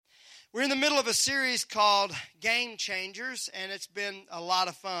We're in the middle of a series called Game Changers, and it's been a lot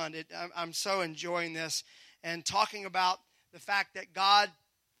of fun. I'm so enjoying this and talking about the fact that God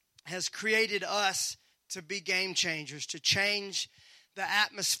has created us to be game changers, to change the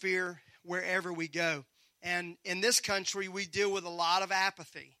atmosphere wherever we go. And in this country, we deal with a lot of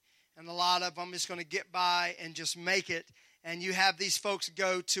apathy and a lot of, I'm just going to get by and just make it. And you have these folks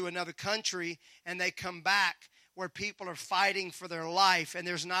go to another country and they come back where people are fighting for their life and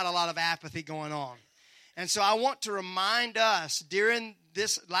there's not a lot of apathy going on. And so I want to remind us, during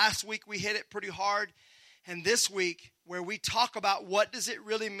this last week we hit it pretty hard, and this week where we talk about what does it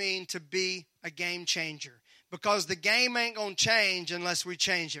really mean to be a game changer. Because the game ain't going to change unless we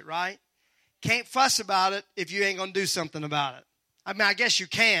change it, right? Can't fuss about it if you ain't going to do something about it. I mean, I guess you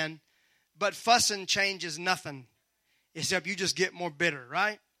can, but fussing changes nothing except you just get more bitter,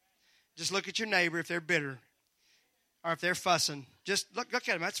 right? Just look at your neighbor if they're bitter. Or if they're fussing, just look at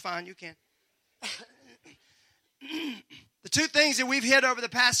them. That's fine. You can. The two things that we've hit over the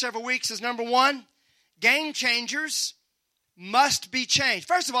past several weeks is, number one, game changers must be changed.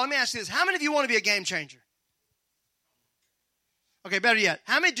 First of all, let me ask you this. How many of you want to be a game changer? Okay, better yet.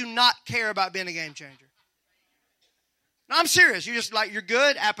 How many do not care about being a game changer? No, I'm serious. You're just like, you're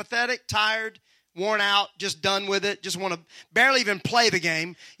good, apathetic, tired, worn out, just done with it, just want to barely even play the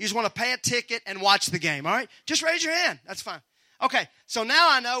game. You just want to pay a ticket and watch the game, all right? Just raise your hand. That's fine. Okay, so now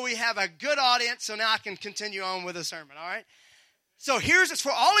I know we have a good audience, so now I can continue on with the sermon, all right? So it's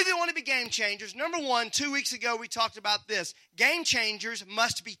for all of you who want to be game changers. Number one, 2 weeks ago we talked about this. Game changers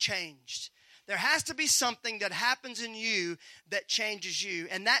must be changed. There has to be something that happens in you that changes you,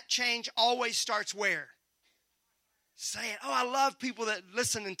 and that change always starts where? Saying, oh, I love people that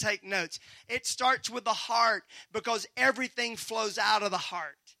listen and take notes. It starts with the heart because everything flows out of the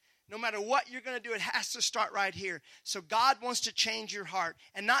heart. No matter what you're going to do, it has to start right here. So God wants to change your heart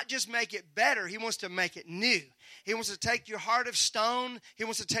and not just make it better. He wants to make it new. He wants to take your heart of stone. He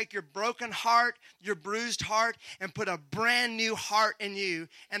wants to take your broken heart, your bruised heart, and put a brand new heart in you,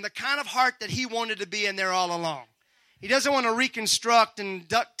 and the kind of heart that He wanted to be in there all along. He doesn't want to reconstruct and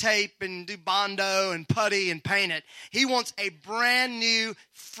duct tape and do Bondo and putty and paint it. He wants a brand new,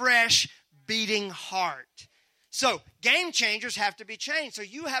 fresh, beating heart. So game changers have to be changed. So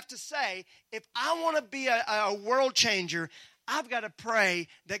you have to say, if I want to be a world changer, I've got to pray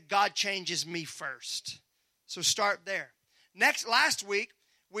that God changes me first. So start there. Last week,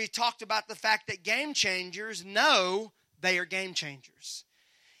 we talked about the fact that game changers know they are game changers.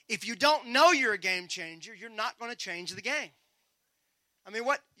 If you don't know you're a game changer, you're not going to change the game. I mean,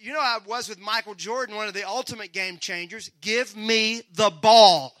 I was with Michael Jordan, one of the ultimate game changers. Give me the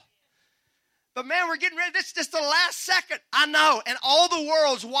ball. But man, we're getting ready. This is just the last second. I know. And all the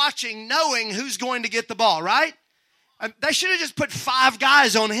world's watching, knowing who's going to get the ball, right? They should have just put 5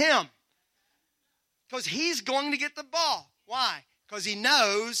 guys on him. Because he's going to get the ball. Why? Because he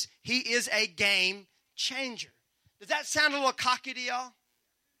knows he is a game changer. Does that sound a little cocky to y'all?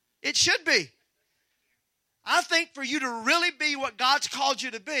 It should be. I think for you to really be what God's called you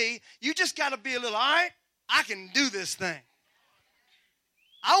to be, you just got to be a little, all right, I can do this thing.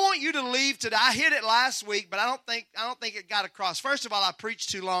 I want you to leave today. I hit it last week, but I don't think it got across. First of all, I preached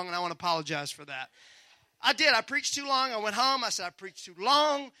too long, and I want to apologize for that. I did. I preached too long. I went home. I said, I preached too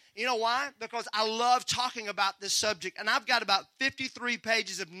long. You know why? Because I love talking about this subject, and I've got about 53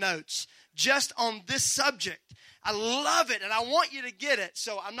 pages of notes just on this subject. I love it, and I want you to get it.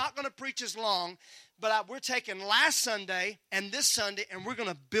 So I'm not going to preach as long, but we're taking last Sunday and this Sunday, and we're going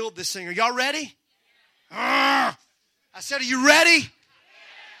to build this thing. Are y'all ready? I said, are you ready?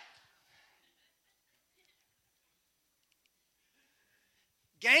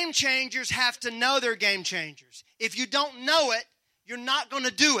 Game changers have to know they're game changers. If you don't know it, you're not going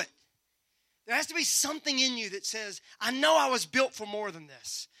to do it. There has to be something in you that says, I know I was built for more than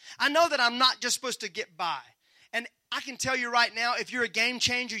this. I know that I'm not just supposed to get by. And I can tell you right now, if you're a game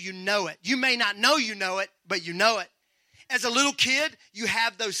changer, you know it. You may not know you know it, but you know it. As a little kid, you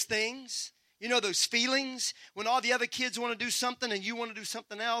have those things. You know, those feelings when all the other kids want to do something and you want to do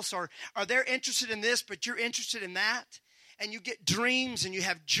something else. Or they're interested in this, but you're interested in that. And you get dreams and you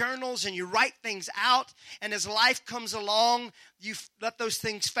have journals and you write things out. And as life comes along, you let those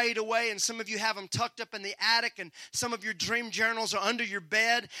things fade away. And some of you have them tucked up in the attic, and some of your dream journals are under your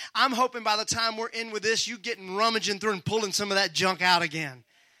bed. I'm hoping by the time we're in with this, you getting rummaging through and pulling some of that junk out again.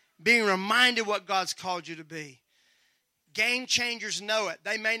 Being reminded what God's called you to be. Game changers know it.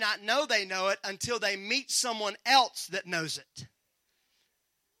 They may not know they know it until they meet someone else that knows it.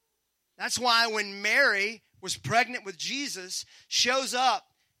 That's why when Mary was pregnant with Jesus, shows up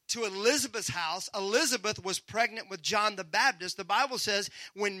to Elizabeth's house. Elizabeth was pregnant with John the Baptist. The Bible says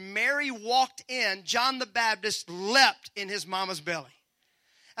when Mary walked in, John the Baptist leapt in his mama's belly.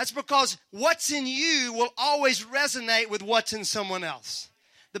 That's because what's in you will always resonate with what's in someone else.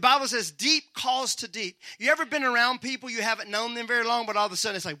 The Bible says deep calls to deep. You ever been around people, you haven't known them very long, but all of a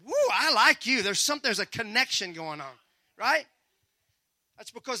sudden it's like, woo, I like you. There's a connection going on, right?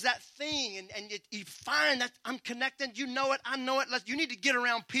 That's because that thing, and you find that I'm connected, you know it, I know it. You need to get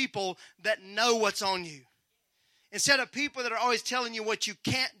around people that know what's on you. Instead of people that are always telling you what you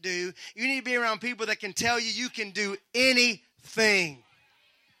can't do, you need to be around people that can tell you can do anything.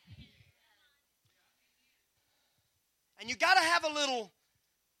 And you got to have a little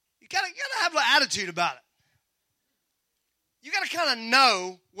attitude about it. You got to kind of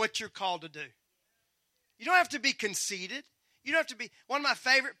know what you're called to do. You don't have to be conceited. You don't have to be. One of my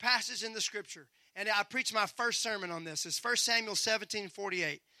favorite passages in the Scripture, and I preached my first sermon on this, is 1 Samuel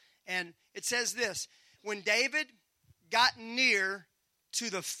 17:48. And it says this: when David got near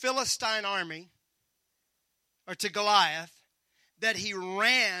to the Philistine army, or to Goliath, that he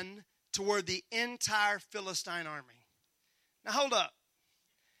ran toward the entire Philistine army. Now hold up.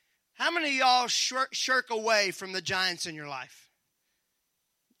 How many of y'all shirk away from the giants in your life?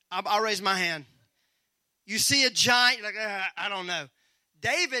 I'll raise my hand. You see a giant, you're like, I don't know.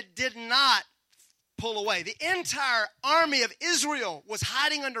 David did not pull away. The entire army of Israel was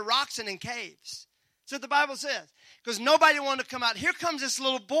hiding under rocks and in caves. That's what the Bible says. Because nobody wanted to come out. Here comes this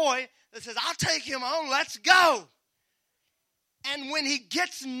little boy that says, I'll take him on, let's go. And when he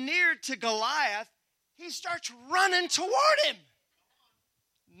gets near to Goliath, he starts running toward him.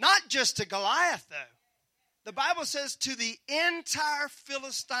 Not just to Goliath, though. The Bible says to the entire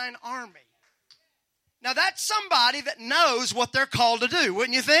Philistine army. Now, that's somebody that knows what they're called to do,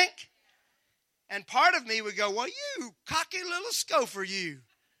 wouldn't you think? And part of me would go, well, you cocky little scoffer, you.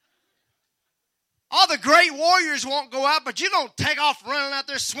 All the great warriors won't go out, but you're going to take off running out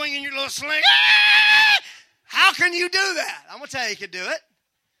there swinging your little sling. Ah! How can you do that? I'm going to tell you you could do it.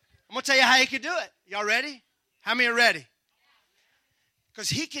 I'm going to tell you how you could do it. Y'all ready? How many are ready? Because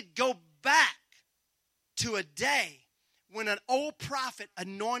he could go back to a day when an old prophet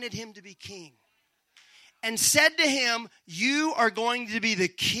anointed him to be king and said to him, you are going to be the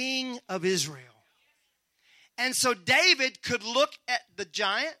king of Israel. And so David could look at the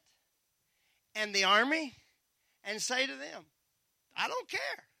giant and the army and say to them, I don't care.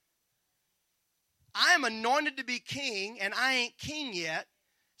 I am anointed to be king and I ain't king yet,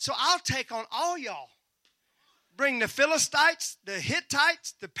 so I'll take on all y'all. Bring the Philistines, the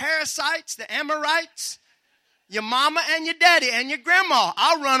Hittites, the Perizzites, the Amorites, your mama and your daddy and your grandma.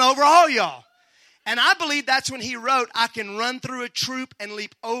 I'll run over all y'all. And I believe that's when he wrote, I can run through a troop and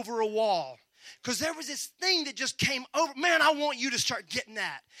leap over a wall. Because there was this thing that just came over. Man, I want you to start getting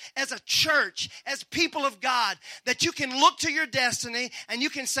that. As a church, as people of God, that you can look to your destiny and you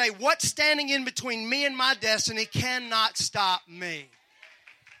can say, what's standing in between me and my destiny cannot stop me.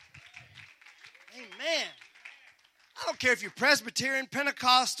 Amen. I don't care if you're Presbyterian,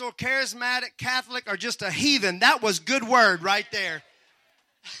 Pentecostal, Charismatic, Catholic, or just a heathen. That was good word right there.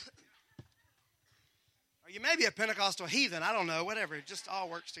 Or you may be a Pentecostal heathen. I don't know. Whatever. It just all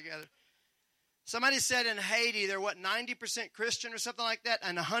works together. Somebody said in Haiti, they're 90% Christian or something like that,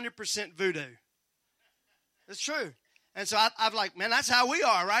 and 100% voodoo. It's true. And so I'm like, man, that's how we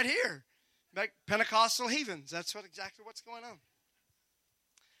are right here. Like Pentecostal heathens. That's exactly what's going on.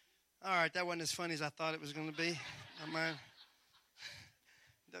 All right, that wasn't as funny as I thought it was going to be.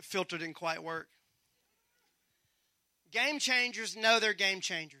 That filter didn't quite work. Game changers know they're game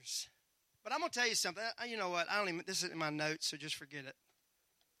changers. But I'm going to tell you something. You know what? This isn't in my notes, so just forget it.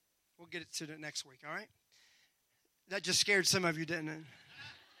 We'll get it to the next week, all right? That just scared some of you, didn't it?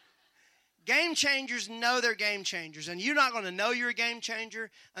 Game changers know they're game changers, and you're not going to know you're a game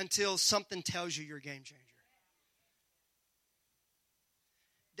changer until something tells you you're a game changer.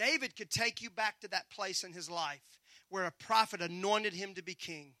 David could take you back to that place in his life where a prophet anointed him to be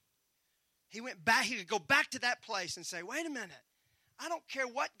king. He went back. He could go back to that place and say, wait a minute. I don't care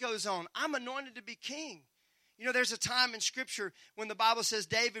what goes on. I'm anointed to be king. You know, there's a time in Scripture when the Bible says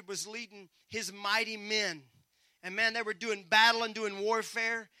David was leading his mighty men. And man, they were doing battle and doing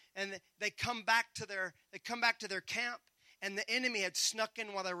warfare. And they come back to their camp. And the enemy had snuck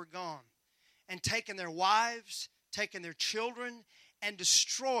in while they were gone. And taken their wives, taken their children, and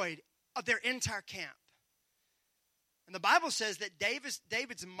destroyed their entire camp. And the Bible says that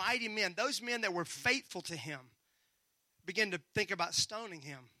David's mighty men, those men that were faithful to him, began to think about stoning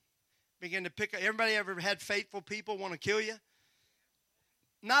him. Began to pick up. Everybody ever had faithful people want to kill you?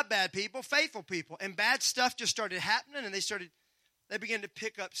 Not bad people, faithful people. And bad stuff just started happening, and they started they began to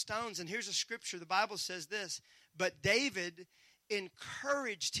pick up stones. And here's a scripture. The Bible says this, but David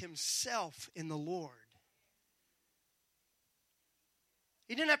encouraged himself in the Lord.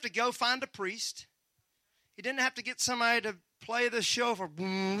 He didn't have to go find a priest. He didn't have to get somebody to play the shofar.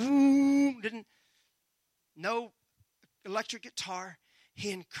 No electric guitar.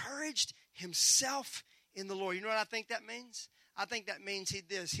 He encouraged himself in the Lord. You know what I think that means? I think that means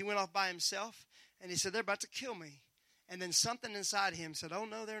he went off by himself and he said, they're about to kill me. And then something inside him said, oh,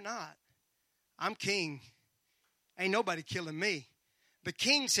 no, they're not. I'm king. Ain't nobody killing me. The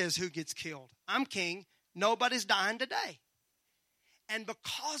king says who gets killed. I'm king. Nobody's dying today. And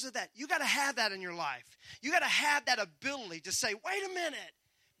because of that, you got to have that in your life. You got to have that ability to say, wait a minute.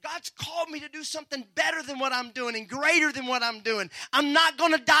 God's called me to do something better than what I'm doing and greater than what I'm doing. I'm not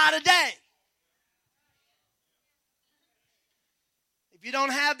going to die today. If you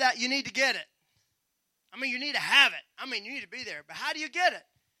don't have that, you need to get it. I mean, you need to have it. I mean, you need to be there. But how do you get it?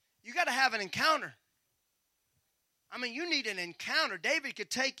 You got to have an encounter. I mean, you need an encounter. David could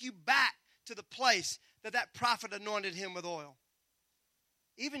take you back to the place that prophet anointed him with oil.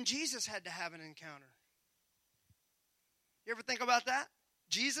 Even Jesus had to have an encounter. You ever think about that?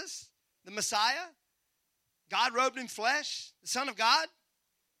 Jesus, the Messiah, God robed in flesh, the Son of God.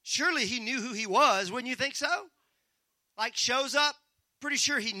 Surely he knew who he was, wouldn't you think so? Like shows up, pretty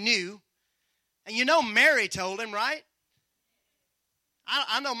sure he knew. And you know Mary told him, right?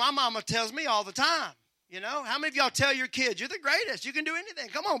 I know my mama tells me all the time. You know, how many of y'all tell your kids, you're the greatest, you can do anything.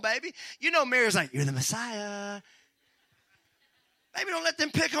 Come on, baby. You know Mary's like, you're the Messiah. Baby, don't let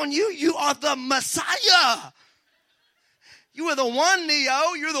them pick on you. You are the Messiah. You are the one,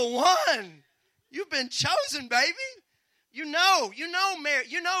 Neo. You're the one. You've been chosen, baby. You know Mary.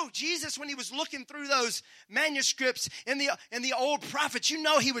 You know Jesus when he was looking through those manuscripts in the old prophets. You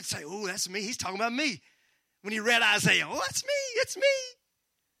know he would say, oh, that's me. He's talking about me. When he read Isaiah, oh, that's me. It's me.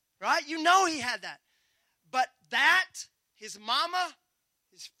 Right? You know he had that. But that, his mama,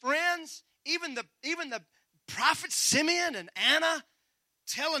 his friends, even the prophets Simeon and Anna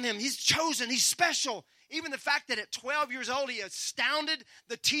telling him he's chosen, he's special. Even the fact that at 12 years old he astounded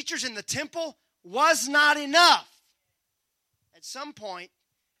the teachers in the temple was not enough. At some point,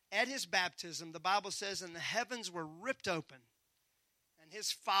 at his baptism, the Bible says, and the heavens were ripped open, and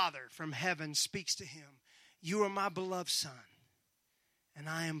his Father from heaven speaks to him, you are my beloved Son, and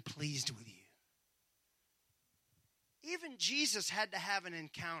I am pleased with you. Even Jesus had to have an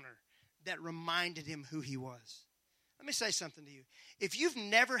encounter that reminded him who he was. Let me say something to you. If you've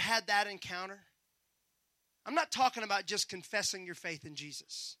never had that encounter, I'm not talking about just confessing your faith in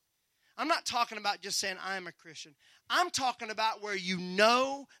Jesus. I'm not talking about just saying, I am a Christian. I'm talking about where you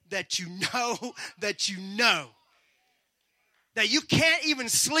know that you know that you know. That you can't even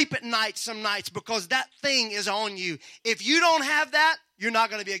sleep at night some nights because that thing is on you. If you don't have that, you're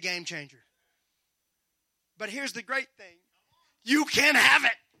not going to be a game changer. But here's the great thing. You can have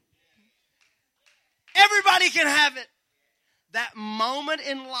it. Everybody can have it. That moment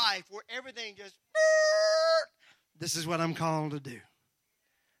in life where everything just, this is what I'm called to do.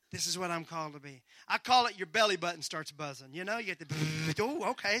 This is what I'm called to be. I call it your belly button starts buzzing. You know, you get the,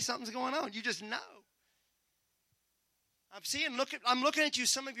 oh, okay, something's going on. You just know. I'm looking at you,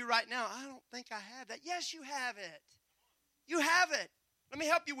 some of you right now. I don't think I have that. Yes, you have it. You have it. Let me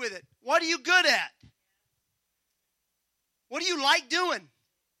help you with it. What are you good at? What do you like doing?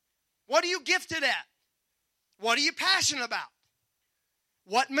 What are you gifted at? What are you passionate about?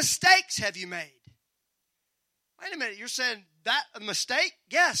 What mistakes have you made? Wait a minute, you're saying that a mistake?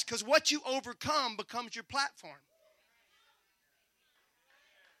 Yes, because what you overcome becomes your platform.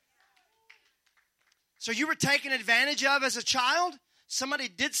 So you were taken advantage of as a child? Somebody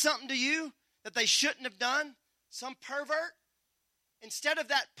did something to you that they shouldn't have done? Some pervert? Instead of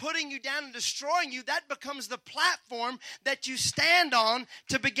that putting you down and destroying you, that becomes the platform that you stand on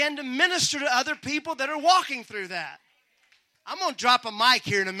to begin to minister to other people that are walking through that. I'm going to drop a mic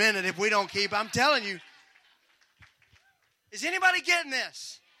here in a minute if we don't keep. I'm telling you. Is anybody getting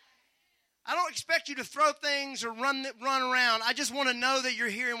this? I don't expect you to throw things or run around. I just want to know that you're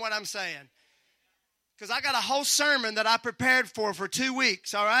hearing what I'm saying. Because I got a whole sermon that I prepared for 2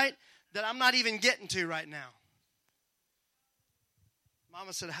 weeks, all right, that I'm not even getting to right now.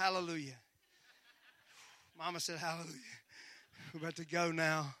 Mama said, hallelujah. Mama said, hallelujah. We're about to go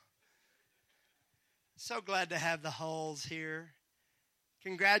now. So glad to have the Hulls here.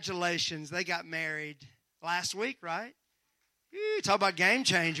 Congratulations. They got married last week, right? Talk about game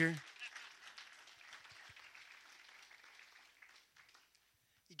changer.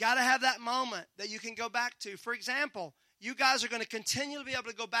 You got to have that moment that you can go back to. For example, you guys are going to continually be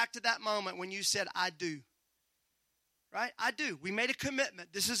able to go back to that moment when you said, I do. Right? I do. We made a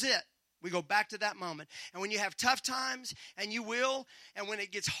commitment. This is it. We go back to that moment. And when you have tough times, and you will, and when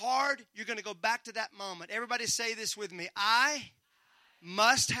it gets hard, you're going to go back to that moment. Everybody say this with me. I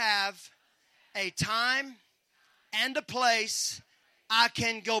must have a time and a place I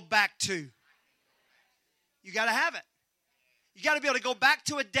can go back to. You got to have it. You got to be able to go back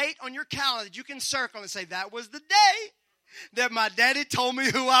to a date on your calendar that you can circle and say, that was the day that my daddy told me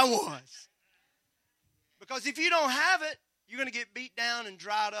who I was. Because if you don't have it, you're going to get beat down and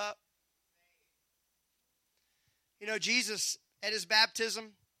dried up. You know, Jesus, at his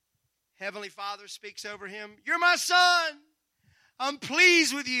baptism, Heavenly Father speaks over him. You're my son. I'm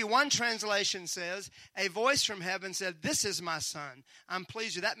pleased with you. One translation says, a voice from heaven said, this is my son. I'm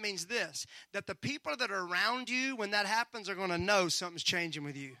pleased with you. That means this, that the people that are around you, when that happens, are going to know something's changing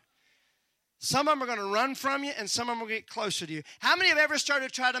with you. Some of them are going to run from you, and some of them will get closer to you. How many have ever started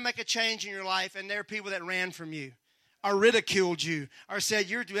to try to make a change in your life, and there are people that ran from you, or ridiculed you, or said,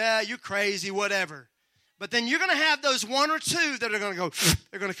 you're crazy, whatever. But then you're going to have those one or two that are going to go,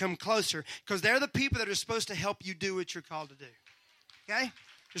 they're going to come closer, because they're the people that are supposed to help you do what you're called to do. Okay?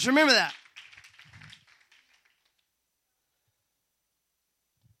 Just remember that.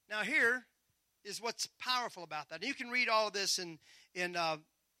 Now here is what's powerful about that. And you can read all of this in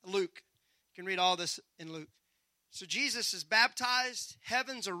Luke. You can read all this in Luke. So Jesus is baptized.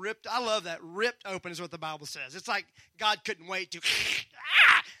 Heavens are ripped. I love that. Ripped open is what the Bible says. It's like God couldn't wait to.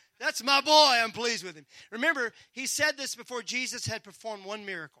 That's my boy. I'm pleased with him. Remember, he said this before Jesus had performed one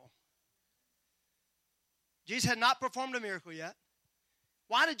miracle. Jesus had not performed a miracle yet.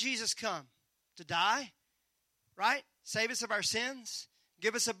 Why did Jesus come? To die, right? Save us of our sins,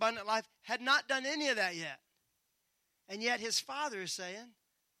 give us abundant life. Had not done any of that yet. And yet his Father is saying,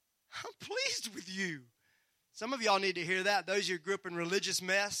 I'm pleased with you. Some of y'all need to hear that. Those of you who grew up in religious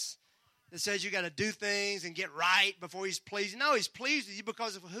mess that says you got to do things and get right before he's pleased. No, he's pleased with you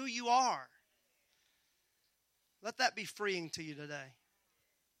because of who you are. Let that be freeing to you today.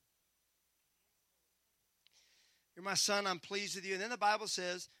 You're my son, I'm pleased with you. And then the Bible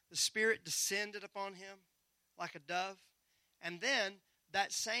says the Spirit descended upon him like a dove. And then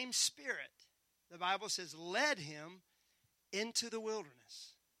that same Spirit, the Bible says, led him into the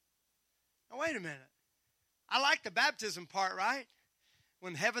wilderness. Now, wait a minute. I like the baptism part, right?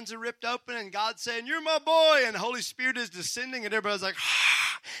 When heavens are ripped open and God's saying, you're my boy, and the Holy Spirit is descending, and everybody's like,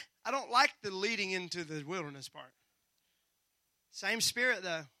 I don't like the leading into the wilderness part. Same Spirit,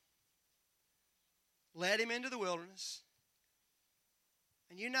 though. Led him into the wilderness.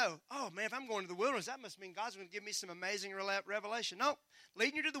 And you know, oh man, if I'm going to the wilderness, that must mean God's going to give me some amazing revelation. No,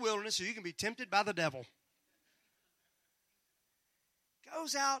 leading you to the wilderness so you can be tempted by the devil.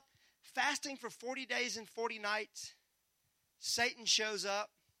 Goes out fasting for 40 days and 40 nights. Satan shows up.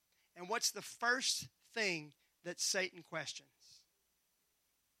 And what's the first thing that Satan questions?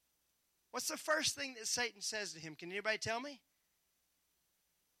 What's the first thing that Satan says to him? Can anybody tell me?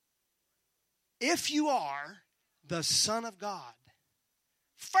 If you are the Son of God.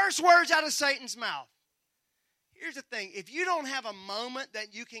 First words out of Satan's mouth. Here's the thing. If you don't have a moment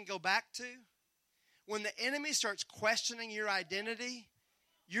that you can go back to, when the enemy starts questioning your identity,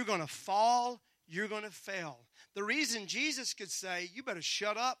 you're going to fall, you're going to fail. The reason Jesus could say, you better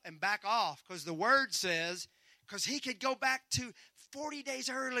shut up and back off, because the Word says, because he could go back to 40 days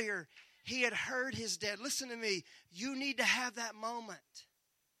earlier. He had heard his dad. Listen to me. You need to have that moment.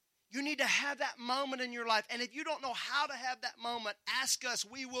 You need to have that moment in your life. And if you don't know how to have that moment, ask us.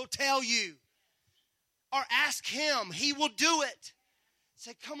 We will tell you. Or ask him. He will do it.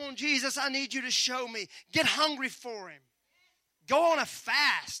 Say, come on, Jesus, I need you to show me. Get hungry for him. Go on a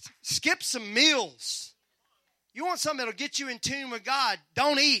fast. Skip some meals. You want something that will get you in tune with God,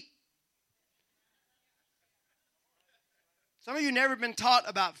 don't eat. Some of you never been taught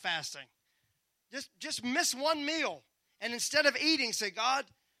about fasting. Just miss one meal. And instead of eating, say, God,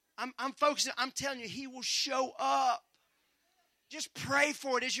 I'm focusing. I'm telling you, he will show up. Just pray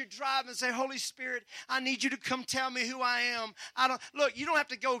for it as you're driving and say, Holy Spirit, I need you to come tell me who I am. Look, you don't have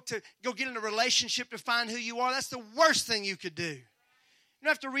to go get in a relationship to find who you are. That's the worst thing you could do. You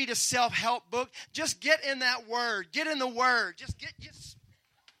don't have to read a self-help book. Just get in that word. Get in the word.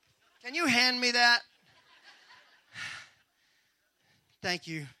 Can you hand me that? Thank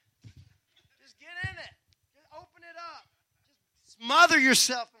you. Just get in it. Just open it up. Just smother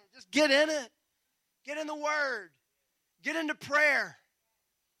yourself in it. Just get in it. Get in the word. Get into prayer.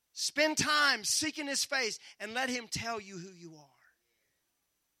 Spend time seeking his face and let him tell you who you are.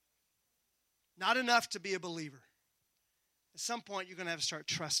 Not enough to be a believer. At some point, you're going to have to start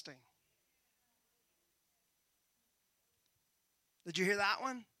trusting. Did you hear that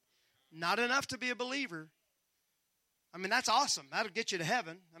one? Not enough to be a believer. I mean, that's awesome. That'll get you to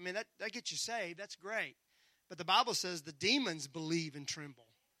heaven. I mean, that gets you saved. That's great. But the Bible says the demons believe and tremble.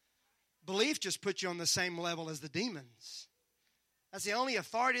 Belief just puts you on the same level as the demons. That's the only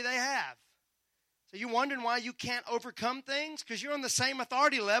authority they have. So you're wondering why you can't overcome things? Because you're on the same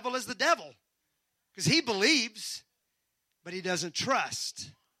authority level as the devil. Because he believes, but he doesn't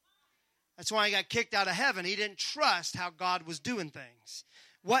trust. That's why he got kicked out of heaven. He didn't trust how God was doing things.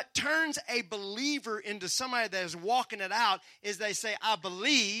 What turns a believer into somebody that is walking it out is they say, I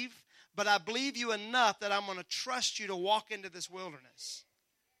believe, but I believe you enough that I'm going to trust you to walk into this wilderness.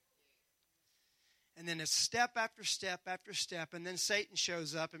 And then it's step after step after step. And then Satan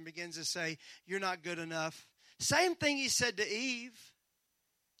shows up and begins to say, you're not good enough. Same thing he said to Eve.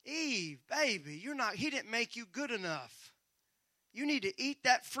 Eve, baby, he didn't make you good enough. You need to eat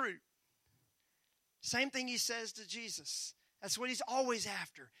that fruit. Same thing he says to Jesus. That's what he's always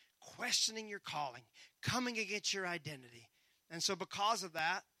after. Questioning your calling. Coming against your identity. And so because of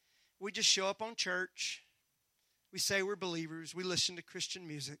that, we just show up on church. We say we're believers. We listen to Christian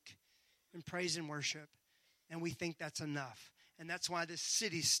music and praise and worship. And we think that's enough. And that's why this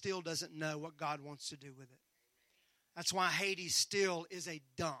city still doesn't know what God wants to do with it. That's why Haiti still is a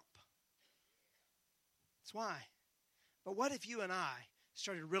dump. That's why. But what if you and I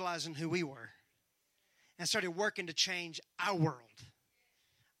started realizing who we were and started working to change our world,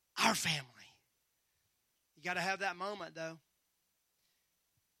 our family? You got to have that moment, though.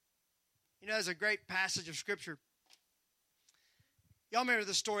 You know, there's a great passage of Scripture. Y'all remember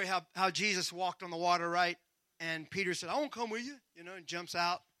the story how Jesus walked on the water, right? And Peter said, I won't come with you, and jumps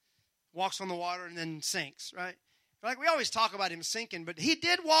out, walks on the water, and then sinks, right? Like we always talk about him sinking, but he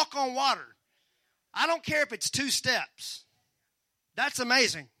did walk on water. I don't care if it's 2 steps. That's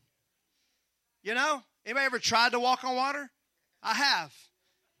amazing. Anybody ever tried to walk on water? I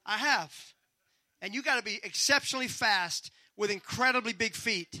have. And you got to be exceptionally fast with incredibly big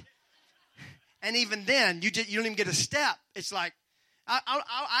feet. And even then, you don't even get a step. It's like,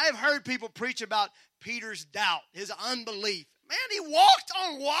 I've heard people preach about Peter's doubt, his unbelief. Man, he walked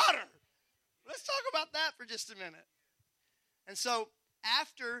on water. Let's talk about that for just a minute. And so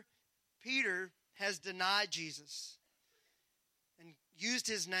after Peter has denied Jesus and used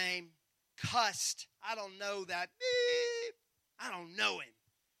his name, cussed, I don't know that, beep, I don't know him.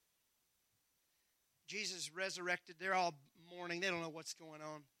 Jesus resurrected. They're all mourning. They don't know what's going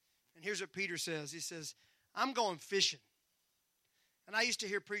on. And here's what Peter says. He says, I'm going fishing. And I used to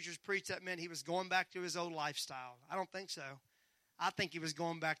hear preachers preach that meant he was going back to his old lifestyle. I don't think so. I think he was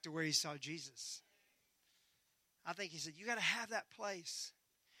going back to where he saw Jesus. I think he said, you got to have that place.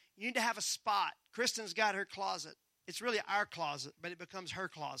 You need to have a spot. Kristen's got her closet. It's really our closet, but it becomes her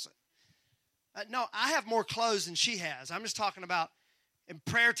closet. No, I have more clothes than she has. I'm just talking about in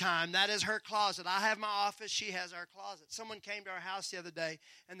prayer time, that is her closet. I have my office. She has our closet. Someone came to our house the other day,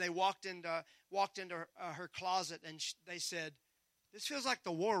 and they walked into her closet, and they said, this feels like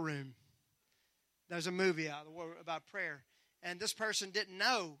the war room. There's a movie out about prayer. And this person didn't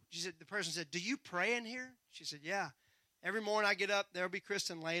know. The person said, do you pray in here? She said, yeah. Every morning I get up, there'll be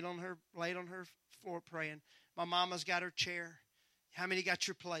Kristen laid on her floor praying. My mama's got her chair. How many got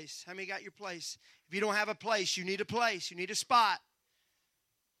your place? How many got your place? If you don't have a place, you need a place. You need a spot.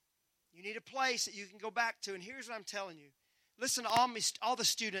 You need a place that you can go back to. And here's what I'm telling you. Listen to all the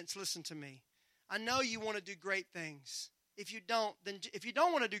students, listen to me. I know you want to do great things. If you don't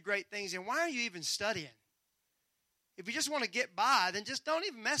want to do great things, then why are you even studying? If you just want to get by, then just don't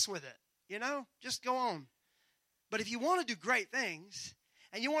even mess with it. Just go on. But if you want to do great things,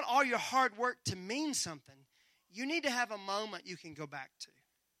 and you want all your hard work to mean something, you need to have a moment you can go back to.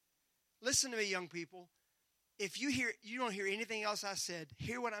 Listen to me, young people. If you don't hear anything else I said,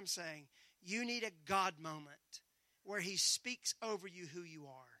 hear what I'm saying. You need a God moment where he speaks over you who you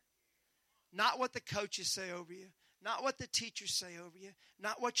are. Not what the coaches say over you. Not what the teachers say over you.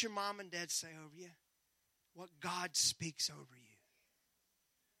 Not what your mom and dad say over you. What God speaks over you.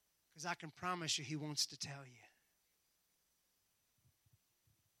 Because I can promise you he wants to tell you.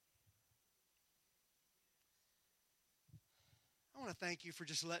 I want to thank you for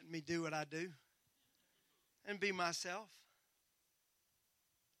just letting me do what I do and be myself.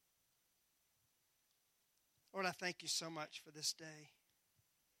 Lord, I thank you so much for this day.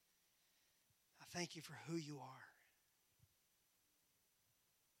 I thank you for who you are.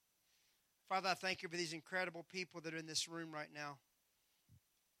 Father, I thank you for these incredible people that are in this room right now.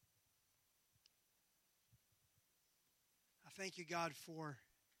 I thank you, God, for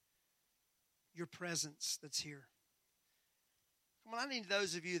your presence that's here. Come on, I need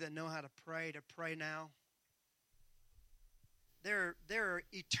those of you that know how to pray now. There are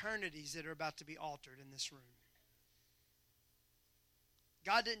eternities that are about to be altered in this room.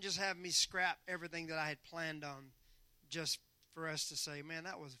 God didn't just have me scrap everything that I had planned on just for us to say, man,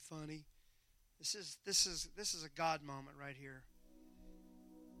 that was funny. This is a God moment right here.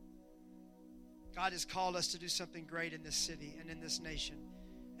 God has called us to do something great in this city and in this nation,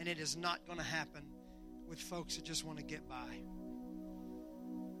 and it is not going to happen with folks that just want to get by.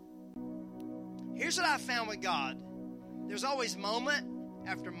 Here's what I found with God. There's always moment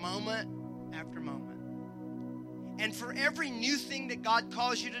after moment after moment. And for every new thing that God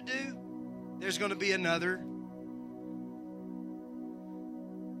calls you to do, there's going to be another.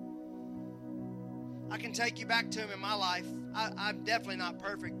 I can take you back to him in my life. I'm definitely not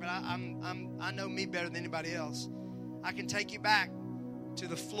perfect, but I know me better than anybody else. I can take you back to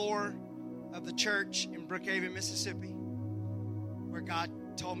the floor of the church in Brookhaven, Mississippi, where God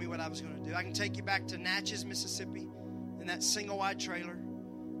told me what I was going to do. I can take you back to Natchez, Mississippi, in that single wide trailer,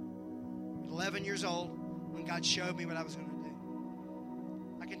 11 years old, when God showed me what I was going to do.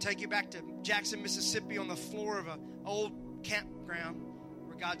 I can take you back to Jackson, Mississippi, on the floor of an old campground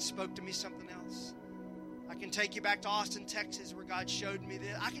where God spoke to me something else. I can take you back to Austin, Texas, where God showed me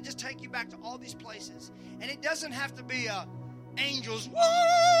this. I can just take you back to all these places. And it doesn't have to be angels.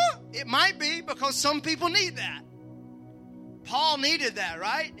 Woo! It might be, because some people need that. Paul needed that,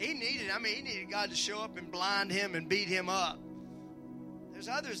 right? He needed God to show up and blind him and beat him up. There's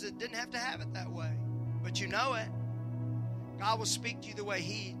others that didn't have to have it that way. But you know it. God will speak to you the way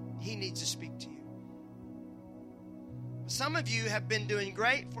He needs to speak to you. Some of you have been doing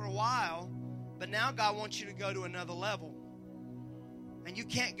great for a while, but now God wants you to go to another level. And you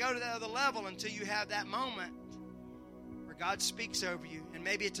can't go to that other level until you have that moment where God speaks over you. And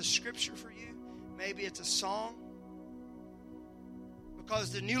maybe it's a scripture for you. Maybe it's a song.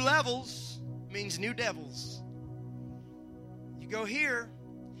 Because the new levels means new devils. You go here.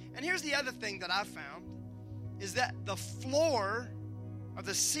 And here's the other thing that I found, is that the floor or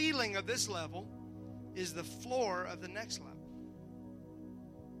the ceiling of this level is the floor of the next level.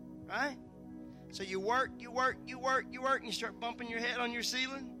 Right? So you work, and you start bumping your head on your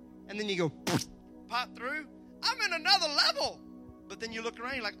ceiling, and then you go pop through. I'm in another level. But then you look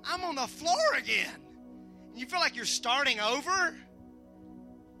around, you're like, I'm on the floor again. And you feel like you're starting over.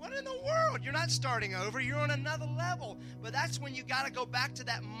 What in the world? You're not starting over. You're on another level. But that's when you got to go back to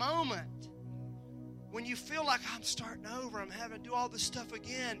that moment when you feel like I'm starting over. I'm having to do all this stuff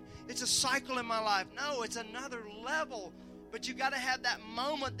again. It's a cycle in my life. No, it's another level. But you got to have that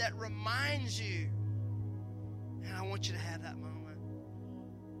moment that reminds you. And I want you to have that moment.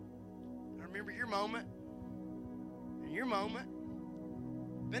 I remember your moment. And your moment.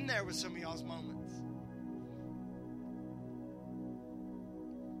 Been there with some of y'all's moments.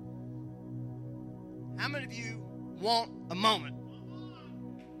 How many of you want a moment?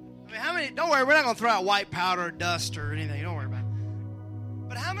 I mean, how many? Don't worry, we're not going to throw out white powder or dust or anything. Don't worry about it.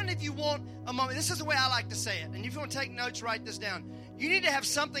 But how many of you want a moment? This is the way I like to say it. And if you want to take notes, write this down. You need to have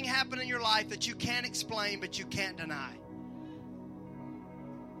something happen in your life that you can't explain, but you can't deny.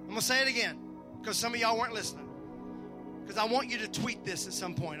 I'm going to say it again, because some of y'all weren't listening. Because I want you to tweet this at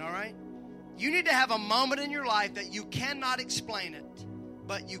some point, all right? You need to have a moment in your life that you cannot explain it,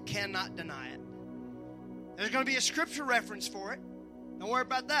 but you cannot deny it. There's going to be a scripture reference for it. Don't worry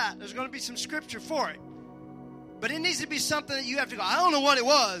about that. There's going to be some scripture for it. But it needs to be something that you have to go, I don't know what it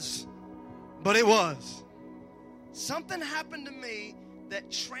was, but it was. Something happened to me that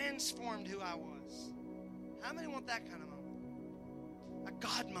transformed who I was. How many want that kind of moment? A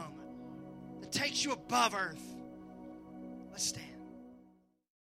God moment that takes you above earth. Let's stand.